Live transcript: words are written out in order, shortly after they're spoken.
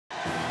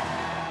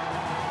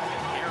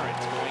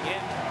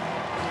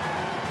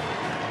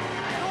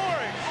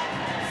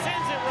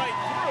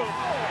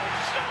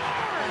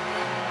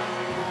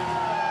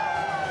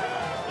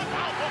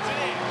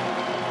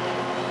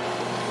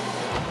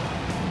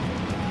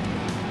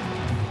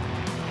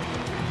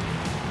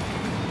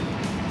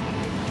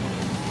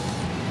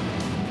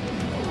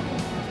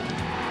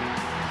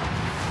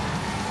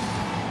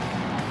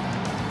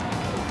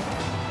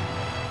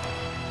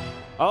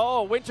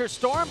Oh, winter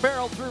storm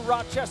barreled through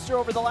Rochester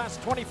over the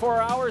last 24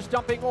 hours,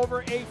 dumping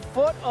over a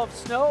foot of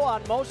snow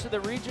on most of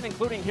the region,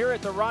 including here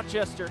at the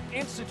Rochester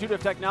Institute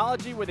of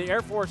Technology, where the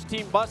Air Force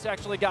team bus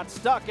actually got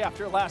stuck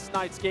after last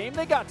night's game.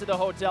 They got to the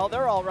hotel.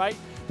 They're all right.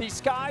 The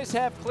skies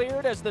have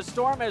cleared as the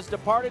storm has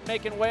departed,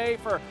 making way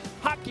for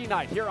hockey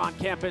night here on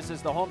campus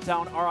as the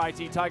hometown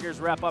RIT Tigers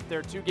wrap up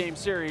their two-game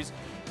series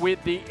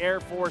with the Air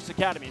Force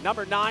Academy.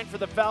 Number 9 for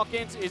the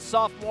Falcons is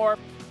sophomore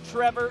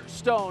Trevor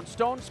Stone.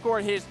 Stone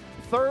scored his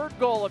third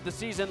goal of the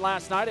season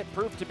last night. It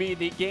proved to be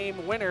the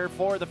game winner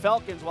for the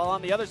Falcons, while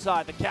on the other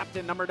side, the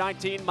captain, number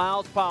 19,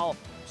 Miles Powell,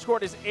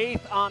 scored his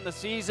 8th on the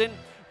season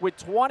with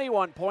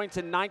 21 points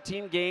in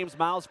 19 games.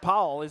 Miles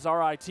Powell is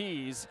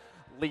RIT's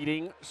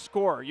leading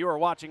scorer. You are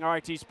watching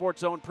RIT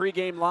SportsZone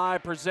pregame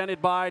live, presented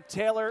by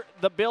Taylor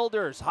the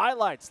Builders.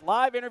 Highlights,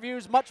 live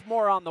interviews, much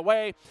more on the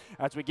way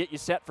as we get you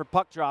set for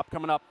puck drop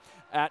coming up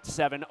at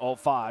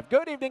 7:05.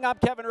 Good evening, I'm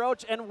Kevin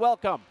Roach, and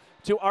welcome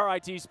to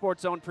RIT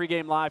SportsZone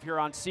pregame live here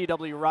on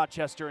CW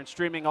Rochester and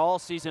streaming all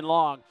season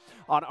long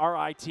on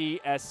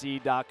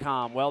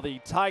RITSC.com. Well, the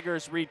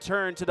Tigers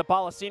returned to the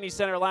Policini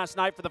Center last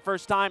night for the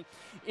first time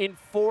in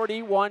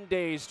 41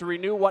 days to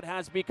renew what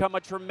has become a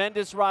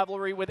tremendous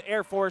rivalry with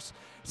Air Force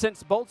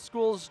since both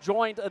schools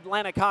joined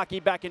Atlantic Hockey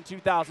back in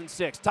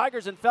 2006.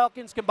 Tigers and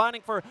Falcons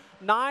combining for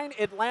 9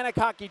 Atlantic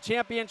Hockey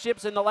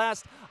championships in the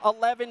last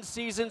 11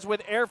 seasons,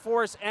 with Air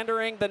Force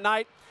entering the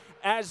night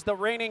as the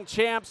reigning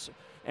champs.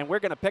 And we're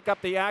going to pick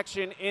up the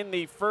action in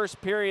the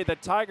first period. The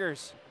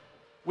Tigers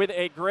with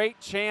a great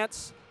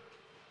chance.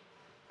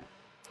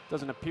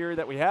 Doesn't appear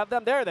that we have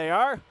them. There they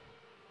are.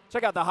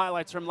 Check out the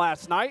highlights from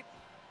last night.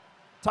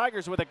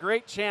 Tigers with a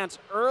great chance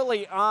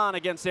early on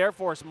against Air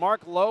Force.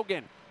 Mark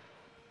Logan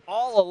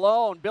all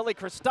alone. Billy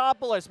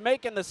Christopoulos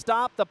making the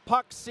stop. The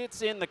puck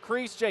sits in the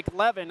crease. Jake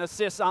Levin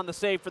assists on the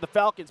save for the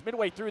Falcons.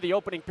 Midway through the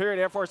opening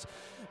period, Air Force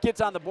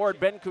gets on the board.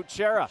 Ben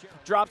Kuchera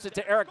drops it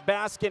to Eric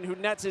Baskin, who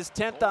nets his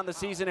 10th on the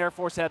season. Air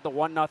Force had the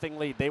 1-0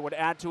 lead. They would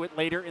add to it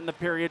later in the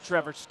period.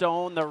 Trevor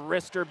Stone, the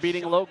wrister,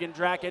 beating Logan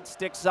Drackett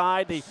stick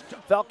side. The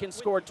Falcons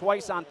scored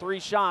twice on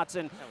 3 shots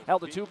and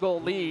held a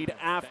 2-goal lead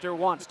after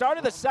 1.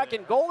 Started the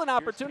second, golden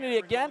opportunity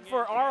again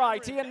for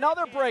RIT.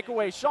 Another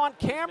breakaway. Sean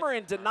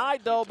Cameron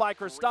denied, though, by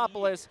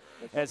Christopoulos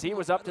as he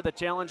was up to the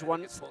challenge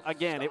once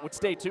again. It would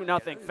stay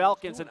 2-0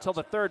 Falcons until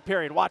the third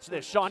period. Watch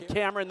this. Sean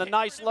Cameron, the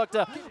nice look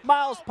to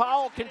Miles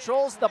Powell,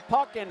 controls the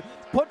puck and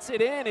puts it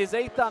in, his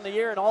 8th on the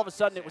year, and all of a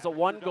sudden it was a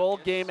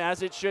 1-goal game,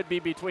 as it should be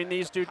between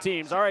these two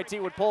teams.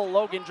 RIT would pull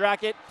Logan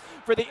Drackett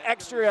for the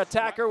extra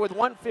attacker with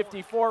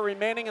 1:54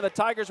 remaining, and the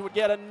Tigers would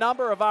get a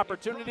number of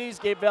opportunities.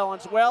 Gabe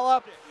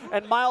Valenzuela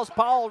and Miles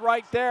Powell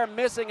right there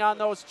missing on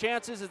those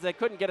chances as they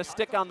couldn't get a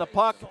stick on the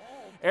puck.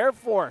 Air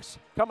Force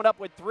coming up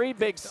with 3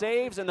 big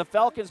saves, and the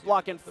Falcons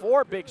blocking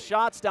 4 big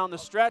shots down the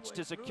stretch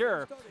to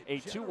secure a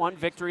 2-1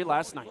 victory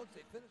last night.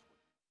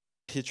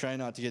 You try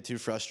not to get too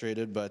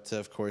frustrated, but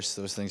of course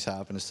those things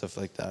happen and stuff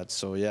like that.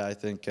 So yeah, I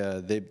think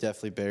they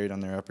definitely buried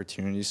on their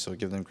opportunities, so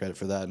give them credit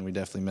for that, and we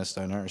definitely missed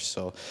on ours.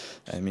 So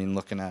I mean,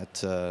 looking at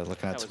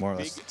tomorrow,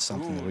 that's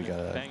something that we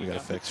gotta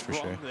fix for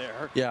sure.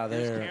 Yeah,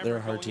 they're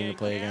a hard team to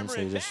play against.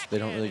 They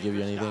don't really give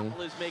you anything.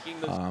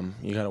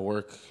 You gotta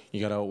work, you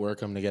gotta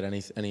outwork them to get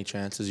any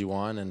chances you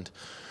want, and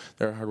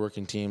they're a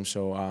hard-working team.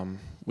 So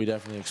we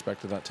definitely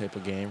expected that type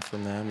of game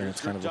from them, and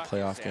it's kind of a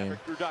playoff game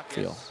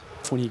feel.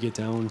 When you get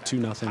down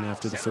 2-0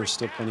 after the first,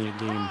 still plenty of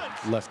game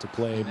left to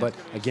play, but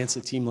against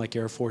a team like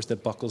Air Force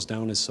that buckles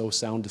down, is so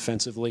sound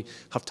defensively,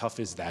 how tough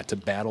is that to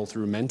battle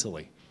through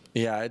mentally?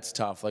 Yeah, it's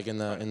tough. Like in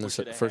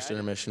the first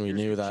intermission, we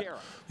knew that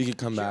we could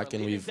come back,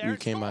 and we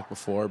came back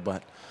before,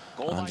 but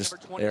just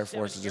Air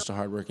Force is just a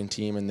hard-working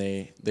team, and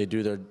they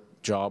do their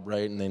job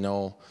right, and they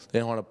know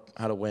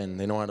how to win.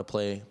 They know how to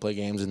play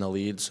games in the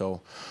lead,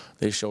 so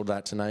they showed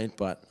that tonight,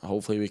 but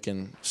hopefully we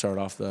can start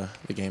off the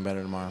game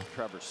better tomorrow.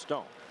 Trevor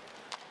Stone.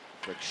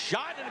 Quick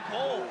shot and a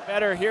goal.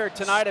 Better here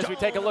tonight as we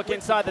take a look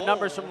inside the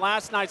numbers from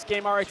last night's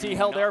game. RIT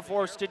held Air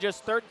Force to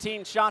just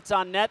 13 shots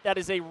on net. That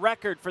is a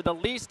record for the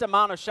least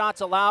amount of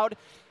shots allowed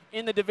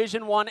in the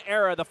Division I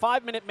era. The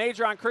 5-minute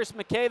major on Chris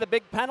McKay, the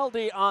big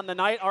penalty on the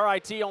night.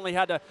 RIT only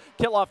had to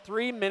kill off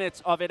 3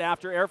 minutes of it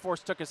after Air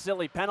Force took a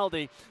silly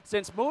penalty.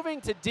 Since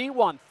moving to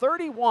D1,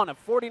 31 of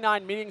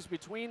 49 meetings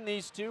between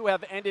these two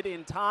have ended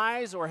in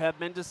ties or have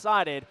been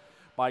decided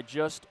by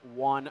just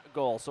 1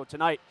 goal. So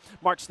tonight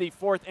marks the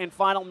 4th and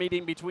final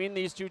meeting between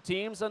these two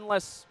teams,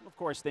 unless, of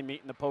course, they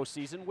meet in the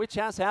postseason, which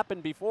has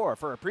happened before.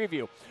 For a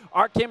preview,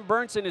 our Kim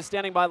Burnson is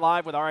standing by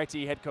live with RIT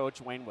head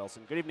coach Wayne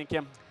Wilson. Good evening,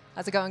 Kim.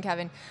 How's it going,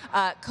 Kevin?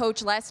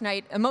 Coach, last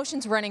night,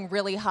 emotions running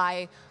really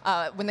high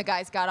when the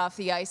guys got off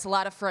the ice, a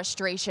lot of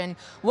frustration.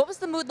 What was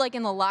the mood like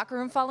in the locker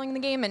room following the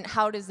game, and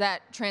how does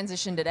that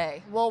transition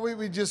today? Well,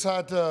 we just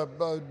had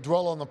to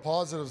dwell on the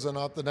positives and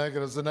not the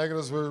negatives. The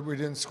negatives were we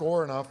didn't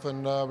score enough,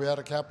 and we had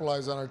to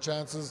capitalize on our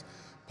chances.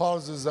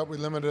 pauses that we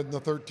limited in the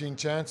 13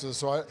 chances.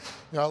 So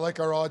I like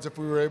our odds if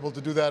we were able to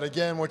do that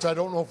again, which I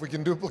don't know if we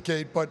can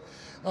duplicate, but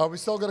we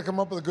still got to come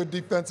up with a good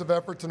defensive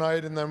effort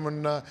tonight, and then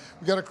when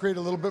we got to create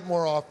a little bit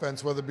more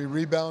offense, whether it be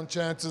rebound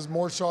chances,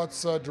 more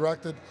shots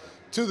directed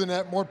to the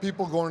net, more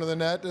people going to the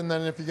net, and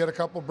then if you get a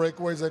couple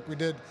breakaways like we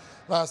did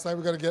last night,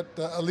 we got to get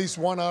at least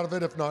one out of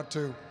it, if not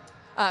two.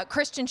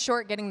 Christian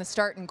Short getting the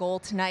start and goal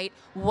tonight.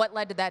 What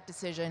led to that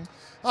decision?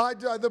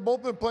 They've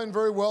both been playing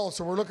very well,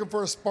 so we're looking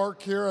for a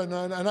spark here, and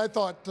I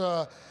thought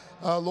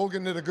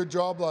Logan did a good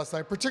job last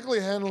night,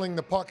 particularly handling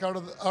the puck out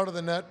of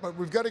the net, but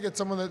we've got to get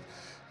someone that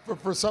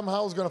for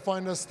somehow is going to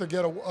find us to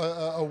get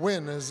a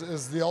win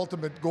is the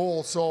ultimate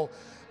goal. So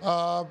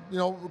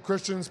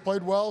Christian's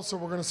played well, so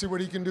we're going to see what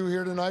he can do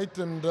here tonight,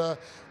 and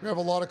we have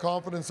a lot of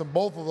confidence in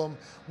both of them.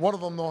 One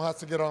of them, though, has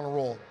to get on a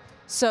roll.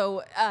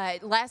 So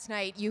last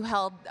night you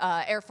held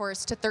Air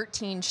Force to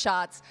 13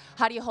 shots.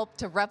 How do you hope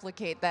to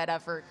replicate that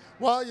effort?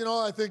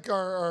 Well, I think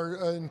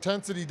our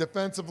intensity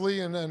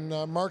defensively and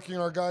marking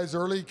our guys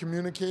early,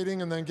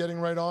 communicating, and then getting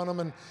right on them,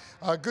 and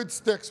good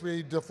sticks.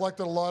 We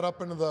deflected a lot up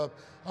into the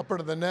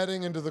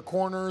netting, into the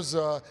corners.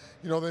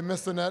 They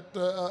missed the net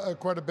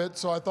quite a bit,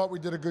 so I thought we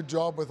did a good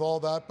job with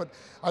all that. But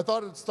I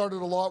thought it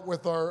started a lot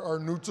with our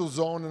neutral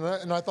zone,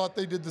 and I thought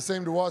they did the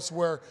same to us,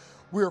 where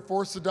we were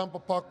forced to dump a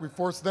puck. We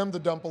forced them to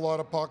dump a lot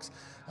of pucks.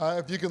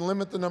 If you can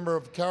limit the number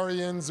of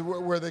carry-ins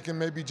where they can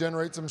maybe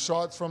generate some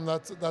shots from,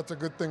 that's a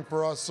good thing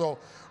for us. So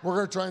we're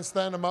going to try and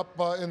stand them up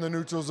in the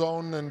neutral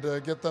zone and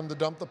get them to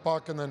dump the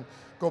puck and then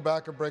go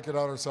back and break it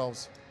out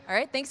ourselves. All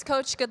right, thanks,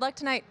 Coach. Good luck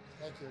tonight.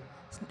 Thank you.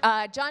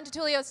 John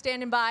DiTullio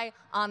standing by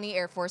on the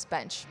Air Force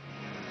bench.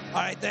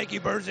 All right, thank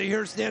you, Bernsey,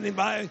 here standing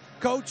by.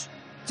 Coach,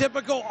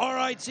 typical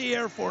RIT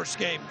Air Force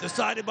game,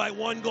 decided by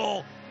 1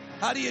 goal.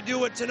 How do you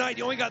do it tonight?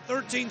 You only got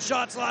 13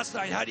 shots last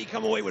night. How do you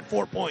come away with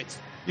 4 points?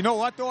 You know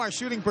what, though? Our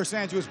shooting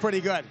percentage was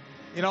pretty good.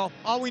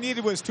 All we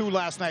needed was 2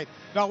 last night.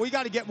 No, we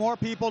got to get more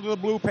people to the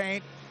blue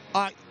paint.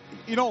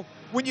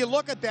 When you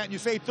look at that and you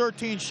say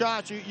 13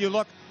 shots, you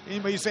look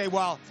and you say,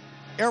 well,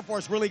 Air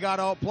Force really got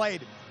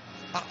outplayed.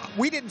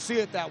 We didn't see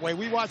it that way.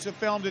 We watched the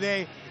film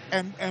today,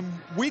 and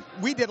we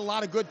did a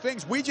lot of good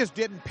things. We just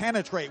didn't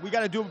penetrate. We got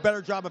to do a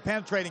better job of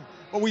penetrating.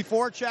 But we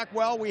forechecked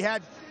well. We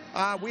had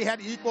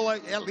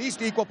at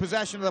least equal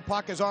possession of the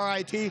puck as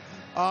RIT,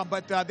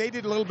 but they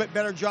did a little bit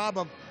better job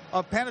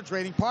of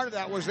penetrating. Part of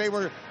that was they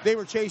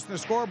were chasing the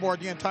scoreboard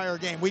the entire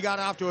game. We got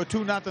off to a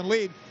 2-0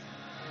 lead,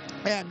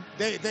 and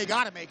they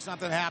got to make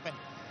something happen.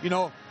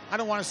 I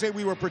don't want to say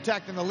we were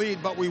protecting the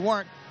lead, but we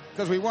weren't,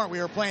 because we weren't.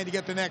 We were playing to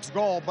get the next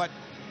goal, but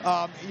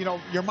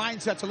your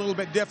mindset's a little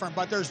bit different.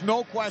 But there's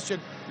no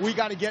question we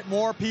got to get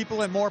more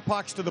people and more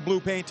pucks to the blue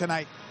paint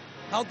tonight.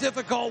 How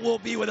difficult will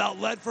it be without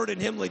Ledford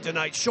and Himley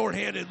tonight,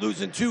 shorthanded,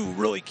 losing 2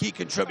 really key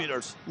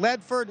contributors?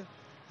 Ledford,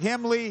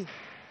 Himley,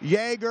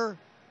 Yeager,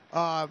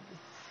 our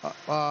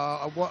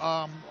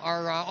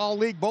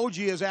all-league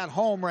Boji is at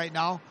home right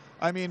now.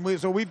 I mean,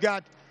 we've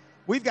got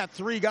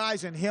 3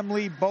 guys in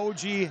Himley,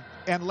 Boji,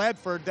 and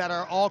Ledford that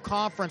are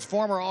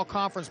former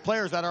all-conference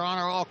players that are on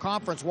our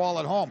all-conference wall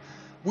at home.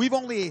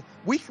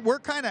 We're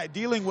kind of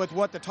dealing with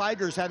what the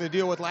Tigers had to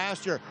deal with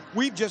last year.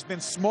 We've just been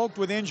smoked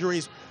with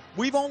injuries.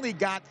 We've only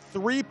got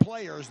 3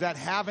 players that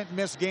haven't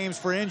missed games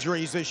for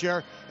injuries this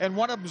year, and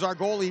one of them is our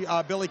goalie,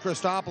 Billy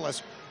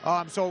Christopoulos.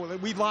 So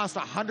we've lost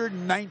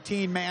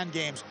 119 man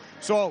games.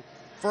 So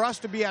for us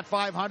to be at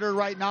 500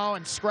 right now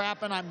and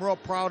scrapping, I'm real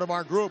proud of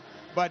our group.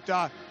 But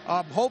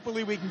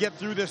hopefully we can get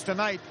through this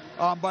tonight.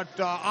 But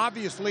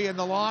obviously in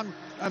the long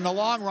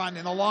run,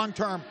 in the long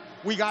term,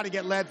 we got to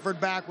get Ledford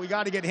back. We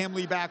got to get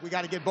Himley back. We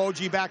got to get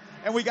Boji back,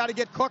 and we got to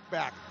get Cook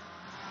back.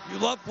 You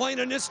love playing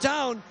in this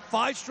town.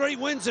 5 straight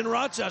wins in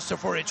Rochester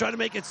for you. Try to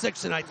make it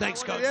 6 tonight.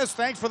 Thanks, Coach. It is.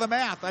 Thanks for the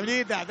math. I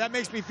need that. That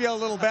makes me feel a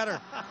little better.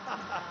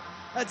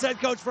 That's head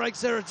coach Frank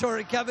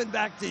Serratore. Kevin,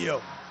 back to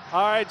you.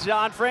 All right,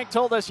 John. Frank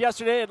told us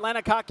yesterday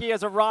Atlantic hockey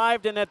has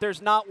arrived and that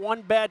there's not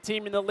one bad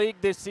team in the league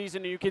this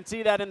season. And you can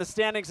see that in the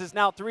standings as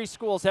now 3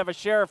 schools have a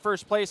share of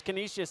first place.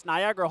 Canisius,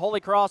 Niagara, Holy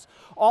Cross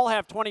all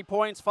have 20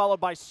 points, followed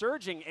by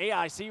surging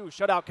AIC, who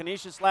shut out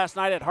Canisius last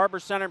night at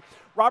Harbor Center.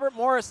 Robert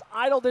Morris,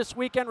 idle this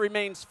weekend,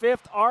 remains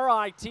 5th.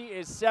 RIT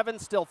is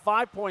 7th, still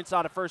 5 points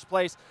out of first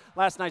place.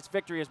 Last night's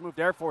victory has moved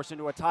Air Force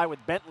into a tie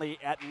with Bentley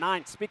at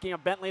 9th. Speaking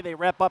of Bentley, they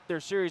wrap up their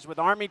series with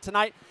Army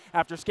tonight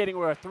after skating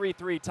with a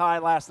 3-3 tie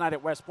last night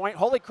at West Point.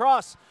 Holy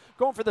Cross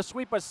going for the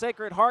sweep of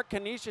Sacred Heart.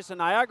 Canisius and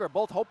Niagara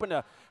both hoping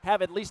to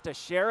have at least a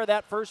share of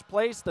that first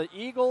place. The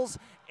Eagles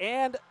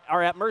and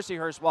are at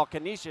Mercyhurst while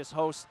Canisius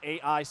hosts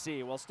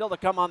AIC. Well, still to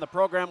come on the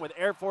program with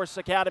Air Force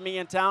Academy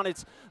in town.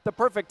 It's the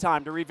perfect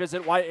time to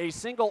revisit why a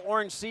single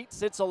orange seat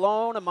sits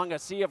alone among a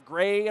sea of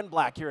gray and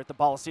black here at the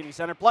Policini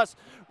Center. Plus,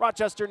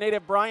 Rochester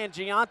native Brian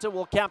Gianta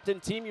will captain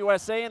Team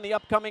USA in the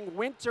upcoming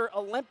Winter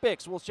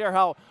Olympics. We'll share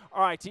how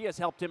RIT has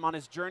helped him on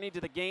his journey to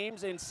the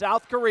games in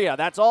South Korea.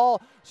 That's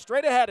all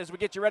straight ahead as we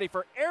get you ready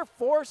for Air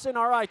Force and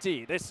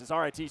RIT. This is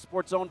RIT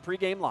Sports Zone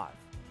Pregame Live.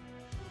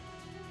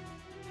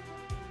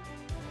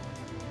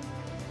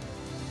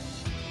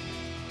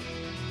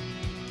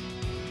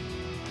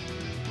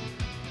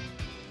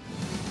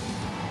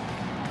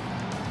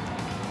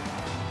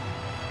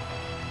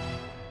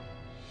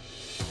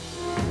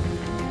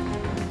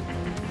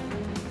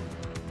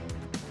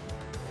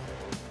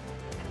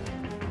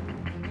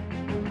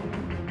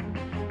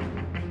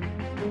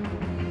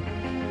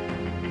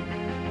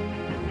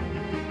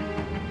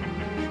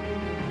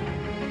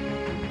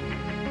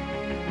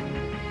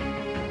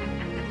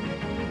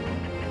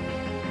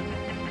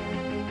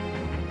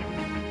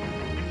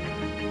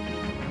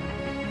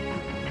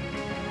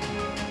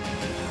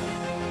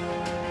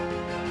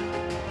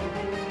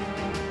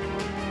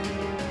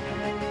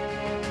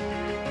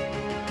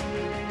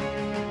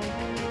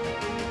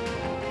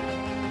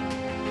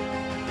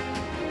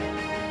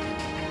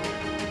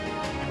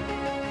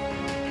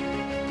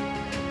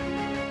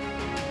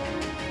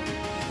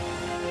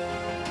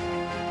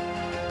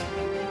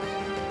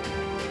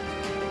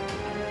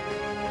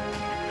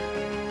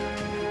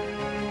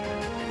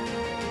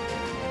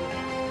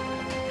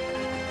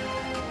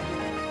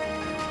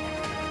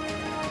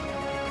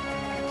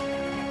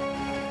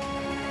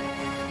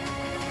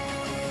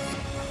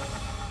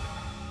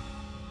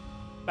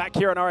 Back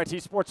here on RIT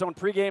SportsZone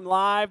pregame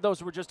live.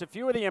 Those were just a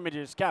few of the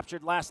images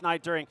captured last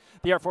night during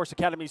the Air Force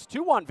Academy's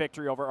 2-1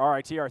 victory over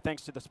RIT. Our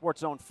thanks to the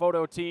SportsZone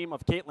photo team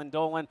of Caitlin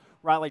Dolan,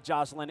 Riley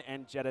Jocelyn,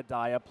 and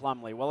Jedediah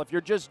Plumley. Well, if you're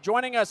just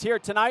joining us here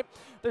tonight,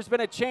 there's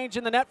been a change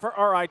in the net for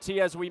RIT.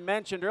 As we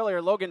mentioned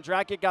earlier, Logan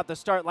Drackett got the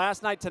start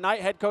last night.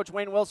 Tonight, head coach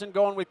Wayne Wilson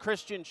going with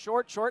Christian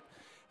Short. Short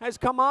has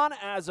come on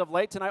as of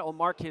late. Tonight will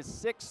mark his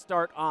 6th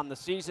start on the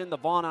season. The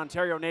Vaughan,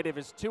 Ontario native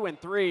is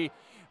 2-3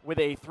 with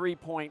a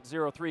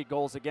 3.03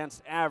 goals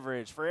against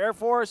average. For Air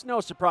Force, no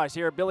surprise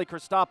here. Billy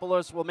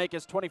Christopoulos will make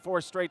his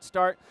 24th straight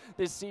start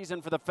this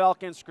season for the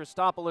Falcons.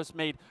 Christopoulos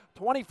made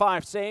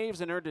 25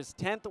 saves and earned his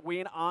 10th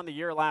win on the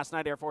year last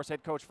night. Air Force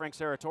head coach Frank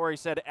Serratori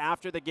said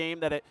after the game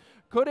that it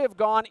could have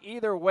gone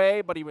either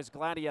way, but he was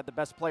glad he had the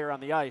best player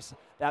on the ice,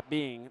 that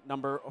being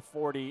number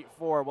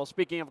 44. Well,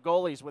 speaking of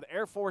goalies, with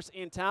Air Force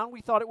in town, we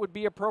thought it would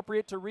be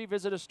appropriate to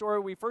revisit a story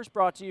we first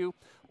brought to you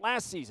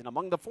last season.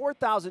 Among the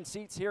 4,000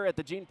 seats here at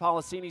the Gene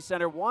Policini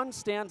Center, one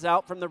stands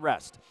out from the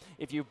rest.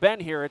 If you've been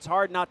here, it's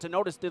hard not to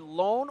notice the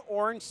lone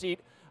orange seat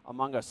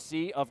among a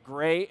sea of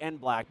gray and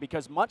black,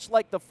 because much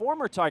like the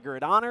former Tiger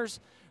it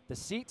honors, the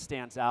seat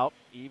stands out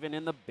even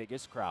in the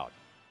biggest crowd.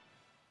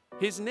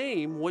 His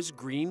name was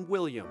Green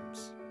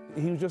Williams.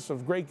 He was just a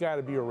great guy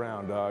to be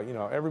around. You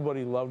know,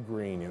 everybody loved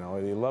Green. You know,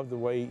 they loved the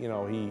way, you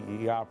know,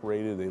 he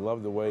operated. They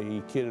loved the way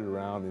he kidded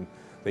around, and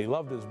they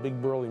loved his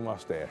big burly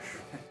mustache.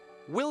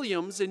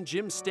 Williams and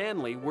Jim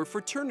Stanley were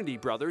fraternity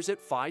brothers at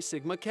Phi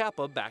Sigma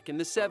Kappa back in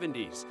the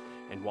 70s.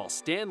 And while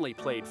Stanley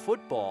played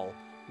football,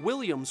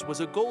 Williams was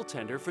a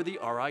goaltender for the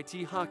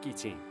RIT hockey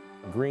team.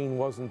 Green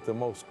wasn't the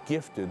most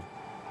gifted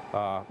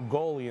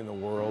goalie in the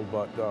world,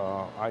 but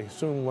I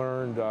soon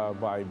learned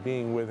by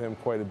being with him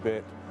quite a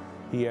bit.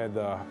 He had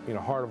the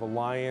heart of a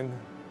lion,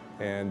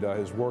 and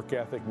his work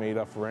ethic made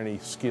up for any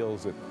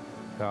skills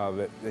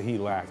that he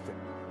lacked.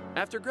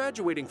 After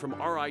graduating from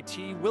RIT,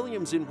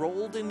 Williams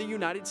enrolled in the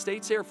United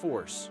States Air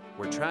Force,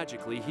 where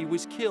tragically he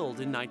was killed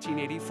in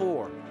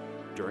 1984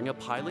 during a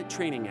pilot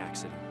training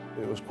accident.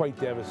 It was quite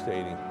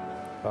devastating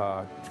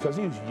because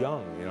he was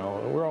young. You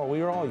know,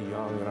 we were all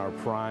young in our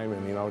prime,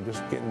 and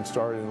just getting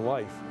started in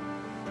life.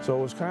 So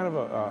it was kind of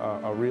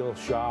a real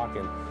shock.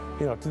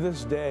 And to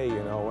this day,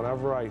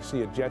 whenever I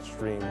see a jet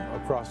stream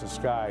across the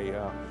sky,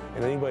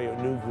 and anybody who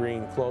knew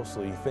Green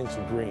closely thinks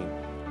of Green.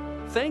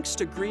 Thanks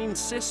to Green's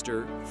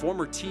sister,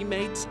 former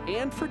teammates,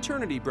 and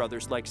fraternity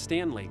brothers like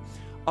Stanley,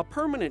 a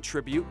permanent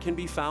tribute can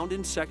be found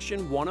in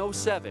section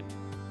 107,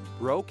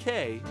 row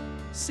K,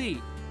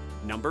 seat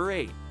number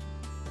 8.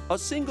 A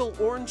single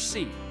orange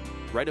seat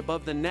right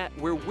above the net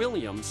where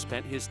Williams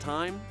spent his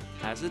time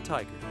as a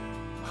Tiger.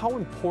 How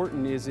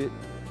important is it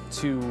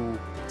to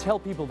tell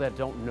people that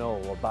don't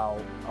know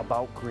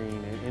about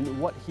Green and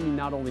what he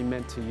not only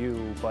meant to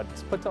you, but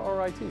to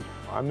RIT?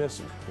 I miss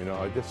him.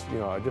 I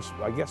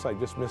guess I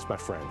just miss my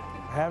friend.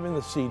 Having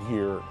the seat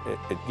here,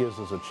 it gives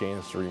us a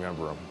chance to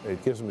remember him.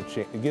 It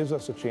gives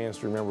us a chance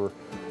to remember,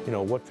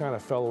 what kind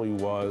of fellow he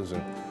was,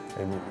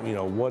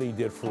 and what he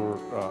did for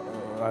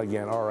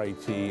again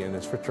RIT and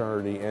his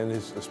fraternity and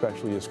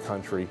especially his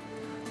country.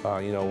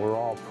 We're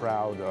all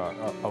proud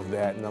of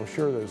that, and I'm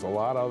sure there's a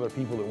lot of other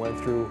people that went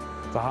through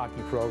the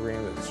hockey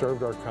program that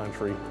served our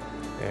country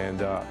and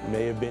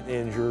may have been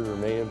injured or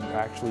may have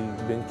actually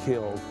been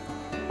killed.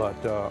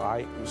 But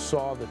I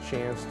saw the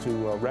chance to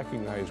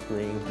recognize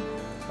Green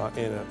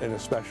in a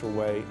special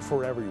way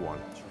for everyone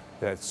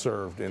that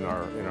served in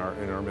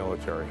our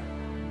military.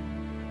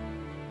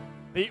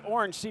 The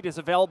orange seat is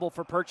available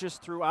for purchase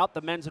throughout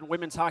the men's and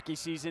women's hockey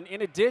season.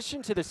 In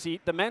addition to the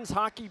seat, the men's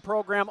hockey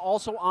program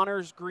also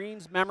honors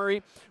Green's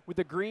memory with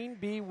the Green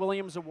B.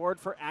 Williams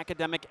Award for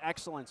Academic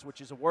Excellence, which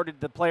is awarded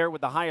to the player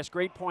with the highest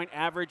grade point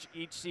average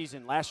each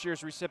season. Last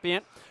year's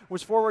recipient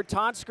was forward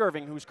Todd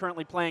Skirving, who's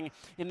currently playing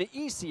in the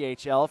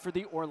ECHL for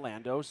the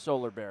Orlando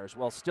Solar Bears.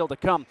 Well, still to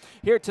come.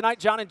 Here tonight,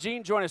 John and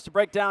Jean join us to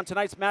break down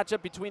tonight's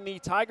matchup between the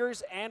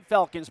Tigers and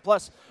Falcons.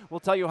 Plus, we'll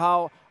tell you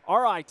how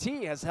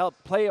RIT has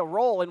helped play a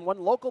role in one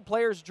local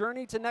player's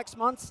journey to next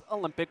month's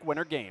Olympic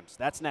Winter Games.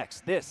 That's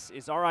next. This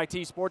is RIT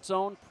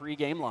SportsZone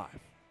pregame live.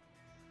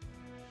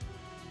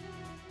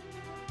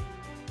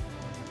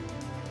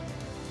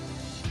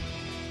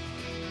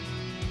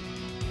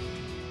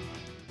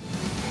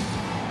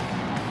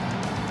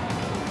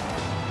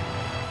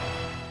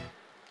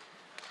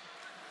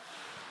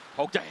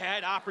 Poked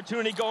ahead,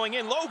 opportunity going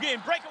in.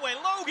 Logan, breakaway,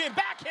 Logan,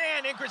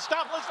 backhand, and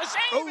Christopoulos the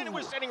save, and it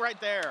was sitting right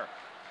there.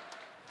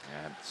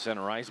 And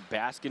center ice,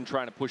 Baskin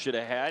trying to push it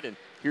ahead, and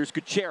here's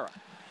Kuchera.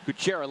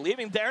 Kuchera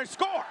leaving there and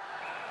score!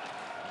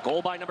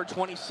 Goal by number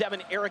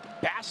 27, Eric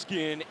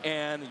Baskin,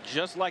 and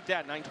just like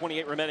that,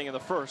 9:28 remaining in the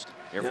first.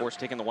 Air Force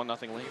taking the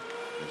 1-0 lead.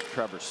 There's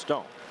Trevor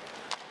Stone.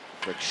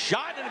 Quick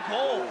shot and a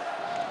goal.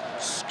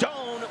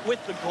 Stone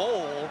with the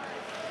goal.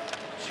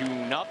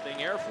 2-0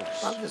 Air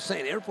Force. I'm just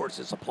saying, Air Force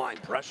is applying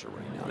pressure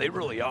right now. They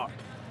really are.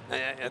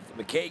 If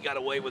McKay got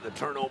away with a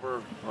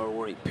turnover or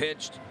where he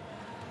pitched,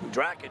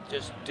 Drackett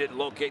just didn't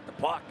locate the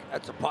puck.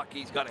 That's a puck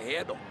he's got to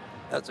handle.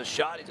 That's a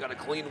shot. He's got a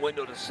clean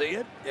window to see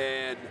it.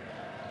 And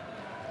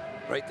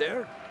right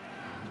there,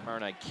 Tomorrow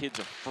night, kids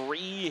are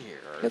free here.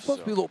 It's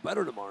supposed to be a little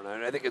better tomorrow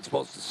night. I think it's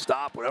supposed to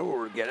stop whatever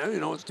we're getting. I don't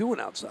even know what it's doing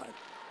outside.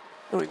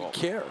 I don't even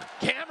care.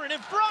 Cameron in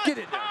front. Get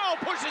it there. Powell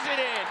pushes it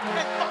in.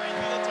 And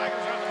finally the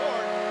Tigers are on the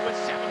board with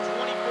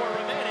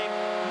 7:24 remaining.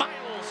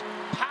 Miles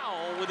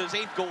Powell with his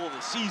 8th goal of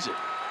the season.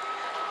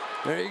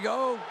 There you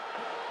go.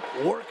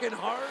 Working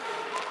hard.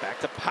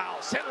 Back to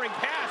Powell. Centering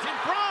pass in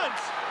front.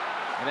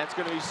 And that's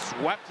going to be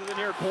swept to the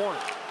near corner.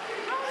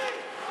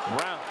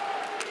 Brown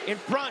in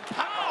front.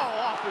 Powell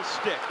off his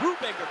stick.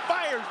 Brubaker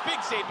fires.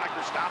 Big save by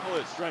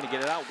Christopoulos. Trying to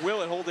get it out.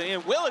 Willett holding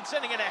in. Willett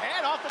sending it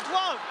ahead off the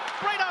glove.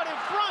 Right out in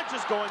front.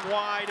 Just going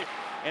wide.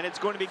 And it's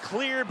going to be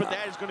cleared, but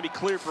that is going to be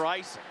cleared for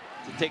icing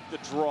to take the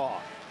draw.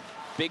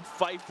 Big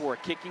fight for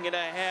it. Kicking it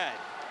ahead.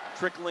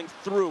 Trickling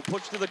through.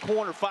 Push to the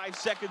corner. 5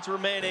 seconds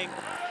remaining.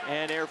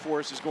 And Air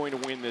Force is going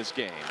to win this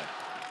game.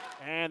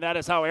 And that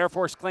is how Air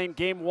Force claimed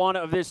Game 1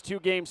 of this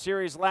 2-game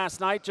series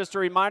last night. Just a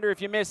reminder,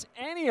 if you miss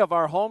any of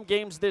our home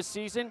games this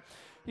season,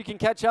 you can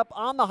catch up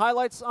on the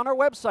highlights on our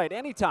website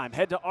anytime.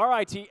 Head to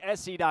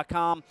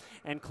RITSC.com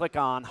and click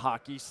on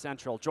Hockey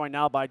Central. Joined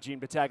now by Gene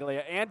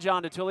Battaglia and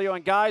John DiTullio.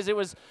 And guys, it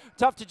was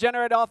tough to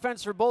generate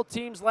offense for both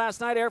teams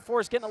last night. Air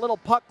Force getting a little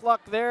puck luck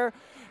there.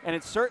 And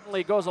it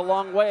certainly goes a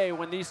long way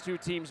when these two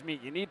teams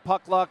meet. You need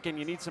puck luck and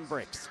you need some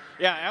breaks.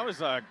 Yeah, that was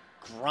a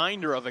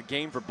grinder of a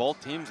game for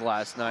both teams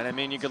last night. I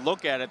mean, you could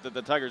look at it that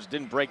the Tigers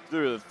didn't break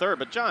through the third,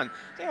 but John,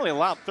 they only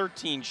allowed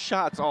 13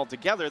 shots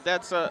altogether.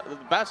 That's the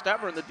best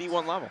ever in the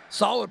D1 level.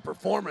 Solid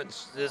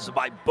performance. This is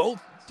by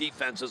both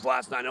defenses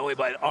last night, not only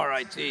by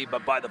RIT,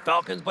 but by the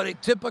Falcons, but a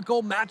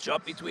typical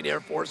matchup between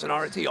Air Force and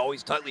RIT,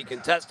 always tightly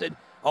contested.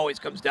 Always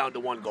comes down to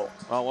 1 goal.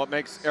 Well, what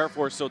makes Air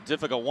Force so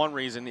difficult, one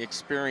reason, the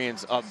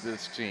experience of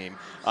this team.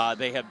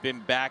 They have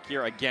been back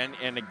here again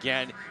and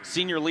again.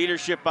 Senior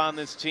leadership on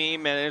this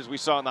team, and as we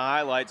saw in the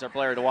highlights, our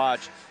player to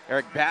watch,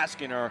 Eric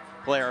Baskin, our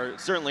player,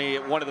 certainly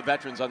one of the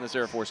veterans on this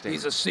Air Force team.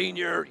 He's a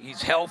senior,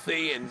 he's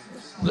healthy, and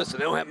listen,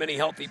 they don't have many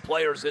healthy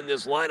players in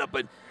this lineup,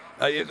 but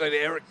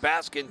Eric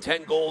Baskin,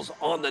 10 goals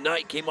on the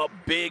night, came up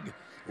big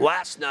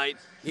last night.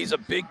 He's a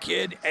big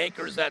kid,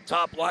 anchors that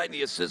top line,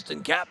 the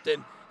assistant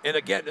captain. And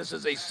again, this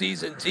is a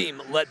seasoned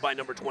team led by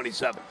number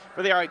 27.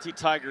 For the RIT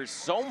Tigers,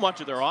 so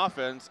much of their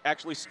offense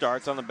actually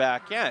starts on the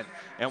back end.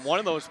 And one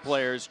of those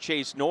players,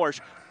 Chase Norsh,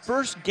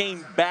 first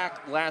game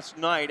back last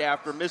night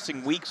after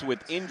missing weeks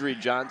with injury,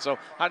 John. So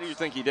how do you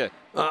think he did?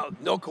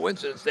 No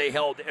coincidence, they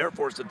held Air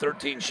Force to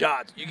 13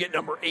 shots. You get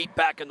number 8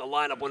 back in the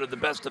lineup, one of the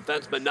best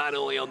defensemen not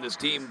only on this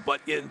team, but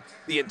in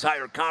the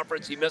entire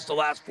conference. He missed the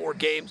last 4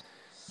 games.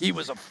 He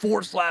was a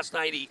force last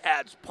night. He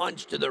adds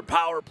punch to their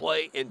power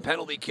play and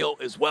penalty kill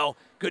as well.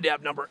 Good to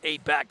have number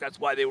 8 back. That's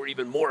why they were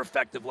even more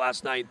effective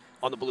last night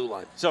on the blue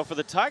line. So for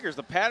the Tigers,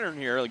 the pattern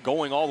here,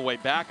 going all the way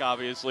back,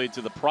 obviously,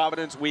 to the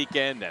Providence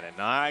weekend and at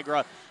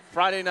Niagara.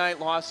 Friday night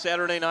loss,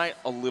 Saturday night,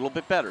 a little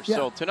bit better. Yeah.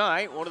 So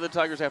tonight, what do the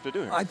Tigers have to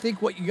do here? I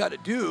think what you got to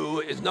do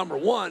is, number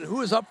 1,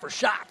 who is up for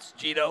shots,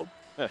 Gino?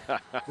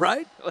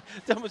 Right?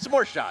 Some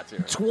more shots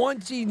here.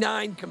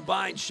 29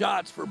 combined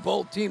shots for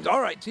both teams.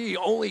 RIT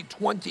only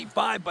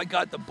 25, but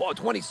got the ball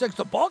 26.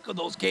 The bulk of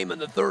those came in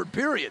the third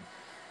period.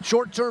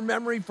 Short-term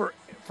memory for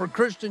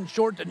Christian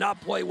Short did not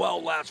play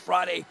well last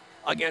Friday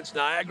against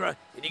Niagara.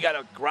 And you got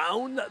to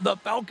ground the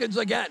Falcons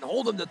again.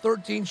 Hold them to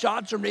 13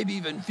 shots or maybe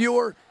even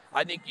fewer.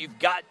 I think you've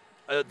got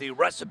the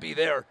recipe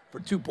there for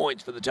 2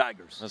 points for the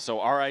Tigers.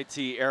 So RIT,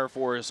 Air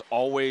Force,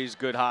 always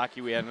good hockey.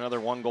 We had another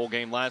 1-goal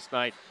game last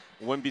night.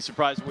 Wouldn't be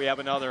surprised if we have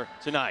another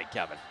tonight,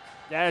 Kevin.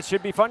 Yeah, it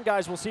should be fun,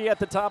 guys. We'll see you at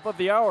the top of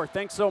the hour.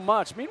 Thanks so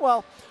much.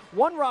 Meanwhile,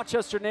 one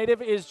Rochester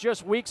native is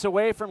just weeks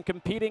away from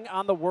competing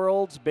on the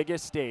world's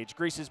biggest stage.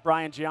 Greece's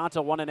Brian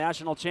Giunta won a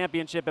national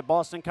championship at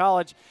Boston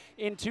College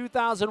in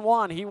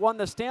 2001. He won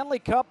the Stanley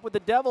Cup with the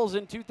Devils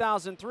in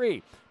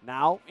 2003.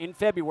 Now, in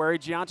February,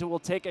 Giunta will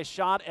take a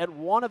shot at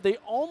one of the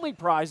only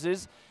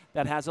prizes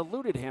that has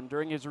eluded him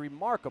during his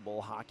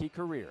remarkable hockey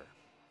career.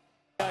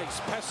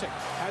 Pesek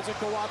has it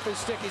go off his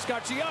stick. He's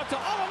got Giunta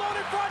all alone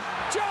in front.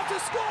 Giunta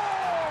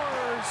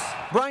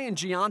scores! Brian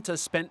Giunta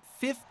spent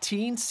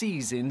 15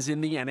 seasons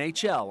in the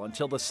NHL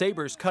until the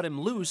Sabres cut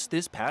him loose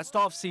this past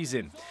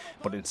offseason.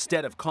 But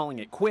instead of calling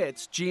it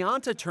quits,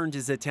 Giunta turned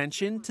his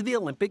attention to the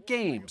Olympic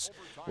Games,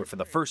 where for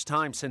the first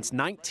time since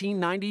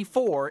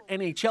 1994,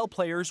 NHL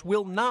players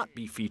will not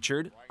be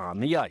featured on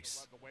the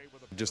ice.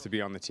 Just to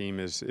be on the team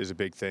is a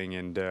big thing,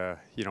 and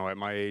you know, at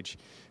my age,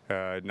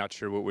 not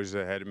sure what was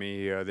ahead of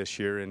me this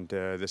year, and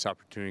this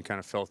opportunity kind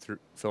of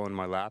fell in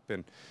my lap,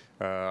 and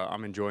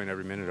I'm enjoying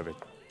every minute of it.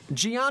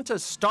 Giunta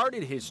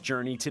started his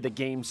journey to the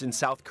games in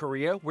South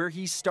Korea, where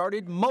he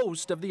started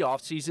most of the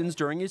off seasons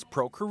during his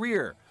pro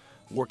career,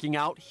 working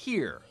out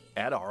here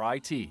at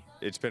RIT.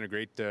 it's been a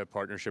great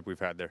partnership we've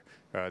had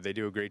there. They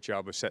do a great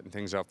job of setting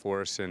things up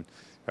for us, and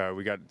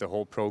we got the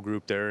whole pro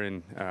group there,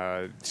 and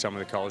some of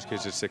the college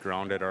kids that stick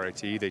around at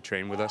RIT, they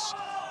train with us.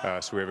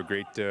 So we have a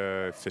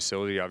great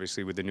facility,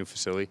 obviously, with the new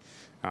facility.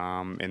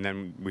 And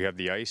then we have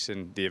the ice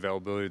and the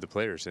availability of the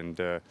players. And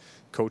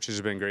coaches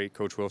have been great.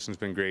 Coach Wilson's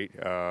been great.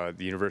 The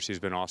university has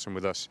been awesome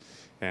with us.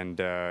 And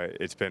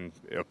it's been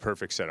a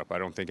perfect setup. I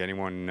don't think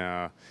anyone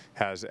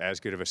has as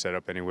good of a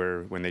setup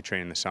anywhere when they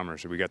train in the summer.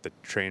 So we got the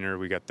trainer,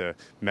 we got the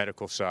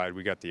medical side,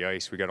 we got the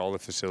ice, we got all the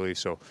facilities.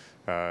 So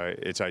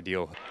it's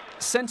ideal.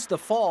 Since the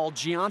fall,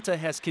 Giunta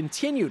has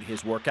continued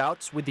his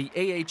workouts with the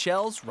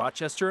AHL's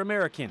Rochester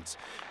Americans.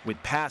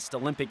 With past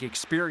Olympic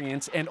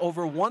experience and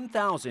over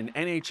 1,000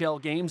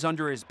 NHL games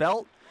under his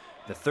belt,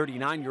 the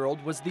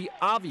 39-year-old was the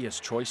obvious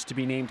choice to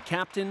be named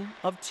captain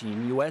of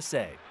Team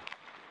USA.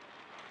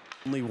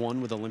 Only one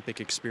with Olympic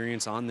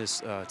experience on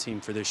this team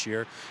for this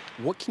year.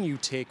 What can you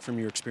take from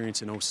your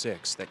experience in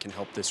 06 that can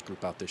help this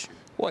group out this year?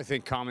 Well, I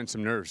think calming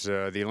some nerves.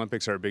 The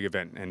Olympics are a big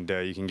event, and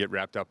you can get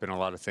wrapped up in a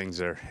lot of things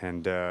there.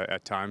 And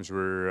at times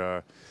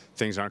where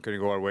things aren't going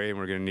to go our way, and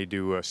we're going to need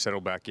to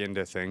settle back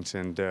into things.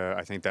 And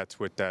I think that's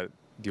what the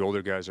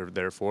older guys are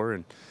there for,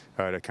 and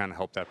to kind of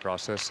help that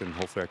process, and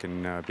hopefully I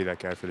can be that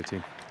guy for the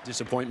team.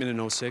 Disappointment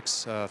in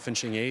 06,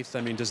 finishing 8th.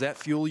 I mean, does that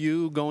fuel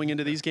you going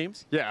into these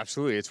games? Yeah,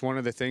 absolutely. It's one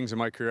of the things in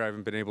my career I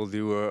haven't been able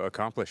to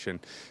accomplish, and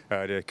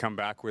to come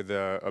back with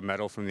a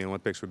medal from the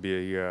Olympics would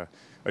be a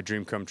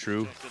dream come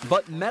true.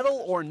 But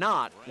medal or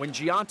not, when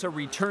Giunta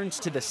returns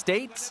to the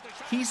States,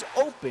 he's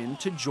open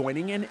to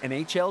joining an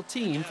NHL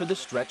team for the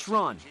stretch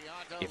run,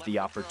 if the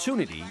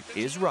opportunity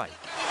is right.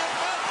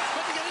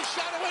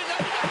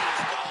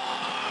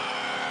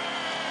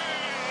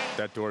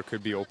 That door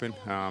could be open.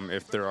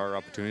 If there are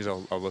opportunities,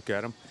 I'll look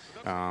at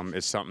them.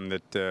 It's something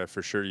that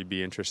for sure you'd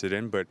be interested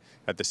in, but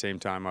at the same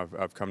time,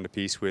 I've come to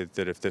peace with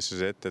that. If this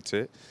is it, that's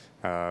it.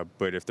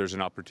 But if there's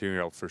an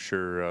opportunity, I'll for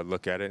sure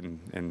look at it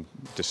and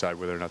decide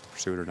whether or not to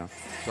pursue it or not.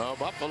 So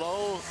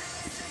Buffalo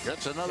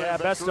gets another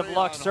victory. Best of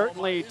luck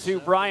certainly to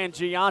Brian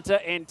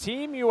Giunta and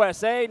Team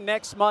USA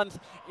next month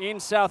in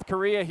South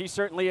Korea. He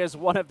certainly is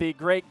one of the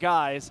great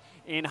guys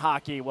in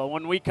hockey. Well,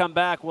 when we come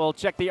back, we'll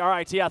check the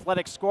RIT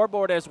Athletics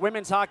scoreboard as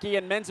women's hockey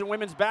and men's and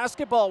women's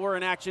basketball were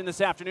in action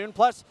this afternoon.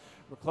 Plus,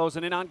 we're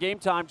closing in on game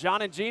time.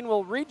 John and Jean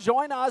will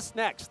rejoin us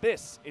next.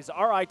 This is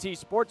RIT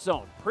Sports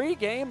Zone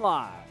Pre-Game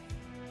Live.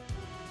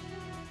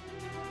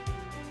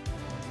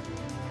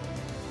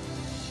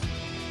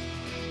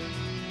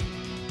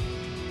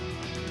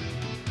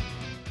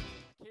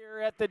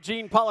 At the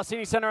Gene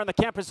Policini Center on the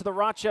campus of the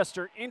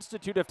Rochester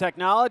Institute of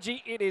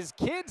Technology. It is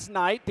Kids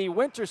Night. The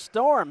winter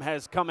storm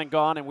has come and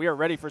gone, and we are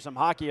ready for some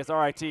hockey as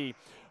RIT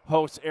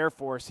hosts Air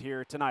Force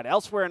here tonight.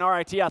 Elsewhere in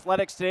RIT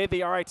athletics today,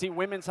 the RIT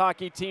women's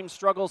hockey team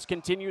struggles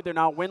continue. They're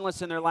now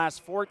winless in their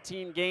last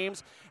 14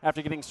 games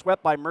after getting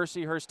swept by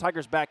Mercyhurst.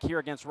 Tigers back here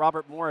against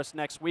Robert Morris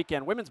next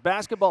weekend. Women's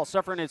basketball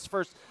suffering its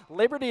first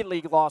Liberty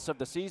League loss of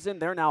the season.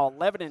 They're now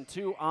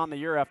 11-2 on the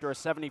year after a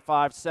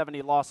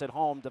 75-70 loss at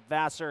home to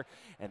Vassar.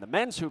 And the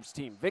men's hoops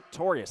team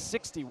victorious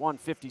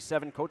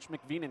 61-57. Coach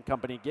McVean and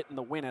company getting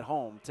the win at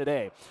home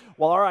today.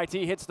 While RIT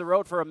hits the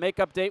road for a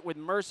makeup date with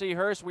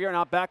Mercyhurst, we are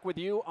not back with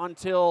you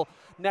until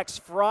next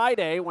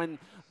Friday when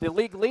the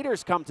league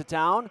leaders come to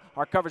town.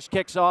 Our coverage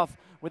kicks off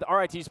with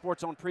RIT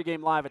Sports Zone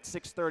pregame live at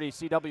 6:30.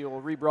 CW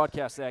will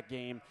rebroadcast that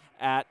game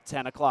at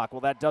 10 o'clock.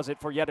 Well, that does it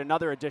for yet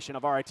another edition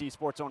of RIT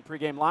Sports Zone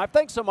pregame live.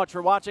 Thanks so much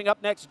for watching.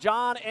 Up next,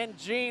 John and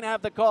Jean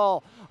have the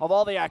call of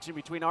all the action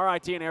between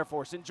RIT and Air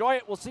Force. Enjoy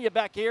it. We'll see you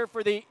back here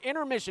for the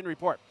intermission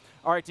report.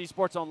 RIT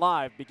Sports Zone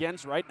Live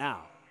begins right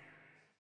now.